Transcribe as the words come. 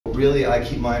really I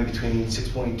keep mine between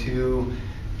 6.2,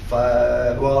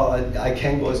 5, well, I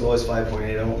can go as low as 5.8.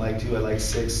 I don't like to. I like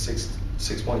 6.2,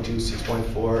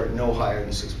 6.4, no higher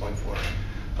than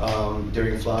 6.4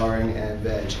 during flowering and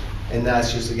veg. And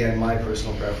that's just, again, my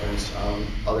personal preference.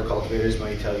 Other cultivators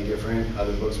might tell you different.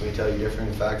 Other books may tell you different.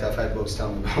 In fact, I've had books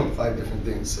tell me about 5 different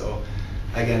things. So,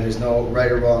 again, there's no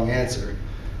right or wrong answer.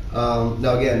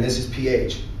 Now, again, this is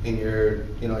pH in your,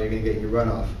 you're going to get your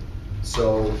runoff.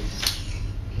 So,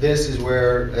 this is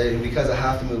where, because I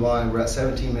have to move on, we're at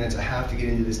 17 minutes, I have to get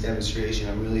into this demonstration.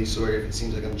 I'm really sorry if it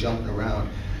seems like I'm jumping around,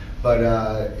 but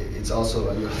it's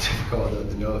also a little difficult with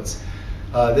the notes.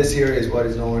 This here is what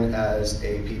is known as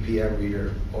a ppm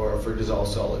reader, or for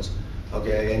dissolved solids,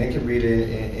 okay, and it can read it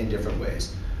in different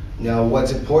ways. Now,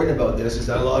 what's important about this is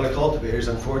that a lot of cultivators,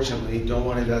 unfortunately, don't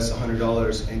want to invest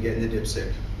 $100 and get in the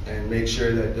dipstick and make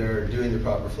sure that they're doing the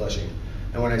proper flushing.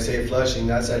 And when I say flushing,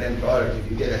 that's that end product.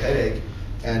 If you get a headache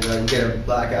and you get a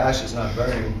black ash that's not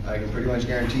burning, I can pretty much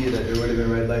guarantee you that there would have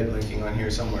been a red light blinking on here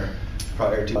somewhere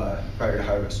prior to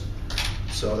harvest.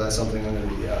 So that's something I'm going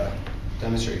to be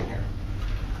demonstrating here.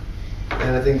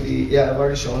 And I think I've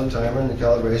already shown the timer and the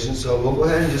calibration, so we'll go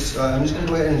ahead and just, I'm just going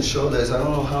to go ahead and show this. I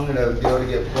don't know how I'm going to be able to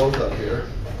get both up here,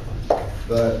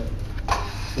 but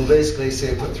we'll basically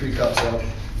say put 3 cups up.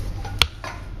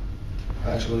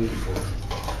 Actually, 4.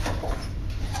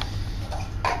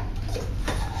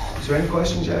 Is there any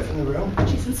questions yet from the room?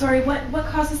 Jason, sorry, what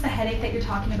causes the headache that you're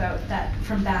talking about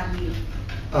from bad weed?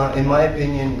 In my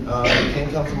opinion, it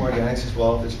can come from organics as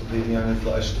well, if it's completely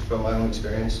unflushed, from my own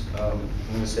experience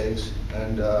and mistakes.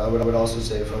 And I would also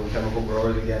say from chemical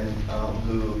growers, again,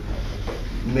 who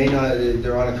may not,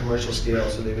 they're on a commercial scale,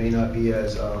 so they may not be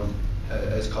as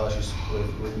cautious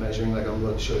with measuring, like I'm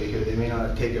going to show you here. They may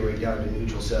not take it right down to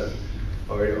neutral 7,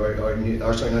 or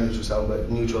sorry, not neutral 7, but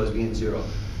neutral as being 0.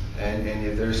 And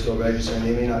if they're still registering,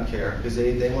 they may not care, because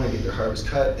they want to get their harvest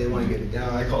cut, they want to get it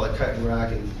down. I call it cut and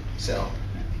rack and sell.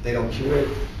 They don't cure it,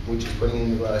 which is putting it in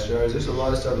the glass jars. There's a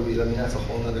lot of stuff that that's a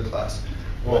whole other class.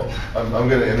 Well, I'm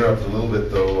going to interrupt a little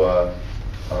bit though.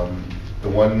 The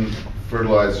one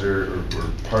fertilizer or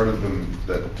part of them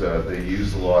that they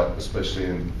use a lot, especially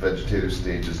in vegetative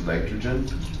stage, is nitrogen,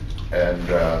 and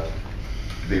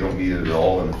they don't need it at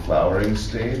all in the flowering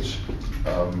stage.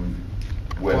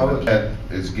 When the plant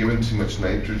is given too much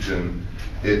nitrogen,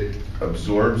 it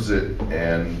absorbs it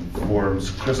and forms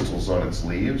crystals on its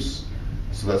leaves.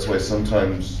 So that's why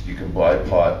sometimes you can buy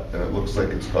pot and it looks like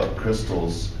it's got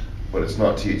crystals, but it's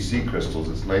not THC crystals,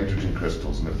 it's nitrogen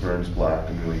crystals, and it burns black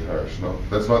and really harsh. No,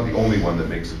 that's not the only one that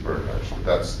makes it burn harsh, but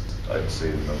that's, I'd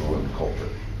say, the #1 culprit.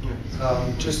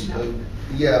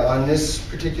 On this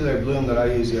particular bloom that I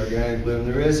use, the organic bloom,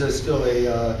 there is still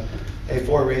a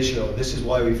 4 ratio. This is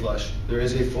why we flush. There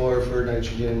is a 4 for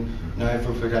nitrogen, 9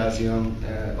 for potassium,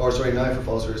 9 for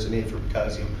phosphorus, and 8 for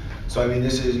potassium. So I mean,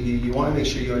 this is, you want to make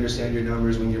sure you understand your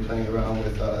numbers when you're playing around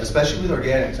with, especially with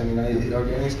organics. I mean,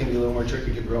 organics can be a little more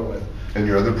tricky to grow with. And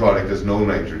your other product has no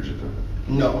nitrogen in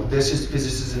it? No, this is because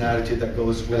this is an additive that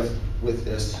goes with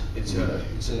this.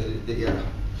 Yeah.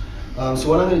 So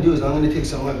what I'm going to do is I'm going to take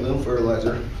some of my bloom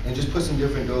fertilizer and just put some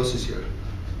different doses here.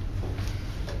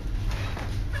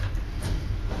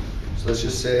 So let's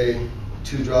just say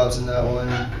 2 drops in that one.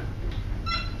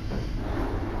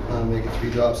 I'll make it 3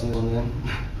 drops in this one then.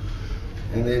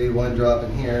 And maybe 1 drop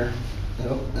in here.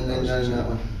 Nope, and then none in that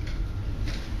one.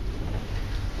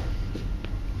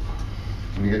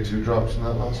 Can you get 2 drops in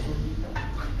that last one?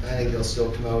 I think they'll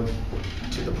still come out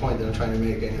to the point that I'm trying to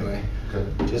make anyway. Okay.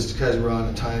 Just because we're on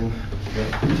a time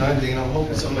thing, and I'm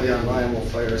hoping somebody online will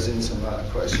fire us in some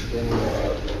questions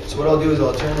anyway. So what I'll do is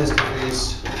I'll turn this to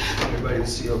face for everybody to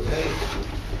see okay.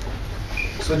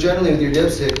 So generally with your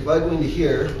dipstick, if I go into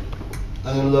here,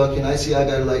 I'm going to look and I see I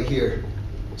got a light here.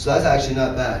 So that's actually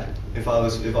not bad if I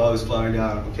was flowering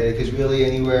down, okay? Because really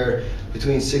anywhere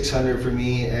between 600 for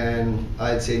me and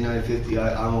I'd say 950,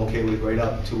 I'm okay with right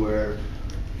up to where,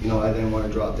 I then want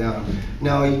to drop down.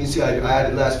 Now you can see I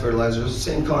added less fertilizer. It's the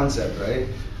same concept, right?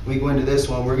 We go into this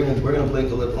one, we're gonna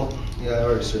blink a little. Yeah, I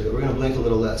already said it. We're gonna blink a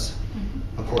little less,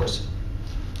 of course.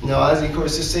 Now, as of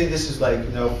course, just say this is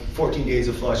like 14 days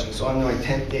of flushing, so I'm my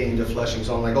 10th day into flushing.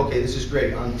 So I'm like, okay, this is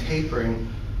great. I'm tapering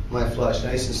my flush,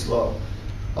 nice and slow.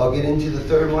 I'll get into the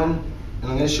 3rd one, and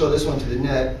I'm going to show this one to the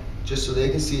net, just so they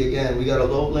can see again. We got a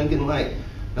low blinking light.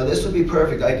 Now this would be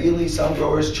perfect. Ideally, some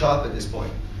growers chop at this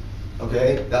point.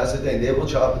 Okay, that's the thing. They will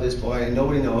chop at this point, and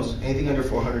nobody knows. Anything under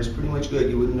 400 is pretty much good.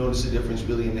 You wouldn't notice the difference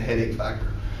really in the headache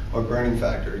factor or burning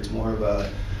factor. It's more of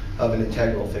an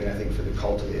integral thing, I think, for the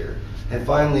cultivator. And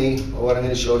finally, what I'm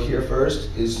going to show here first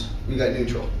is we got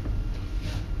neutral.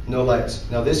 No lights.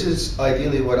 Now this is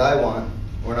ideally what I want,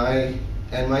 when I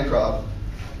end my crop,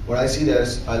 when I see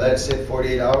this, I let it sit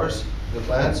 48 hours, the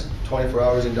plants, 24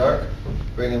 hours in dark,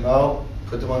 bring them out,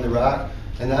 put them on the rack,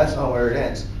 and that's not where it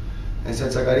ends. And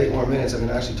since I got 8 more minutes, I'm going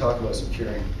to actually talk about some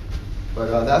curing.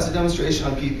 But that's a demonstration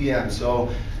on ppm, so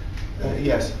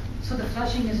yes. So the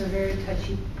flushing is a very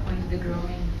touchy point of the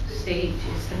growing stage.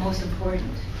 It's the most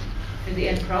important for the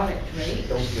end product, right?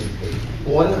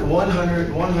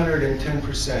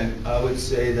 110%, I would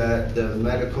say that the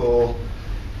medical,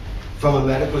 from a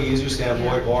medical user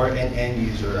standpoint or an end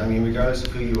user, I mean, regardless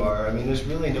of who you are, I mean, there's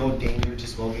really no danger to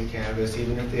smoking cannabis,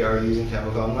 even if they are using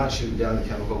chemical. I'm not shooting down the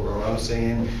chemical grower. I'm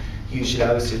saying you should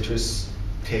have a citrus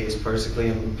taste, personally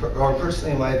in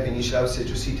my opinion, you should have a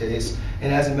citrusy taste.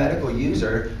 And as a medical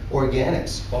user,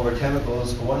 organics over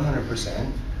chemicals,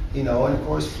 100%, you know, and of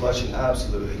course flushing,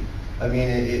 absolutely. I mean,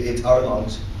 it's our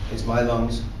lungs, it's my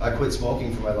lungs. I quit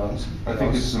smoking for my lungs. I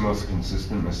think it's the most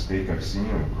consistent mistake I've seen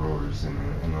of growers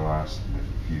in the last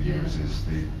few years is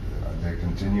they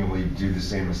continually do the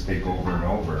same mistake over and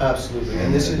over. Absolutely,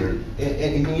 and this is,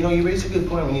 and you know, you raise a good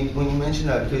point when you mention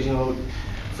that, because you know,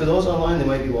 for those online that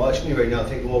might be watching me right now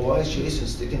thinking, well, why is Jason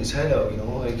sticking his head out? You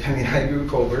know, like, I mean, I grew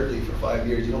covertly for 5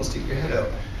 years. You don't stick your head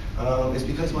out. It's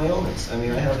because of my illness. I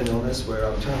mean, I have an illness where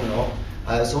I'm terminal.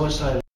 I have so much time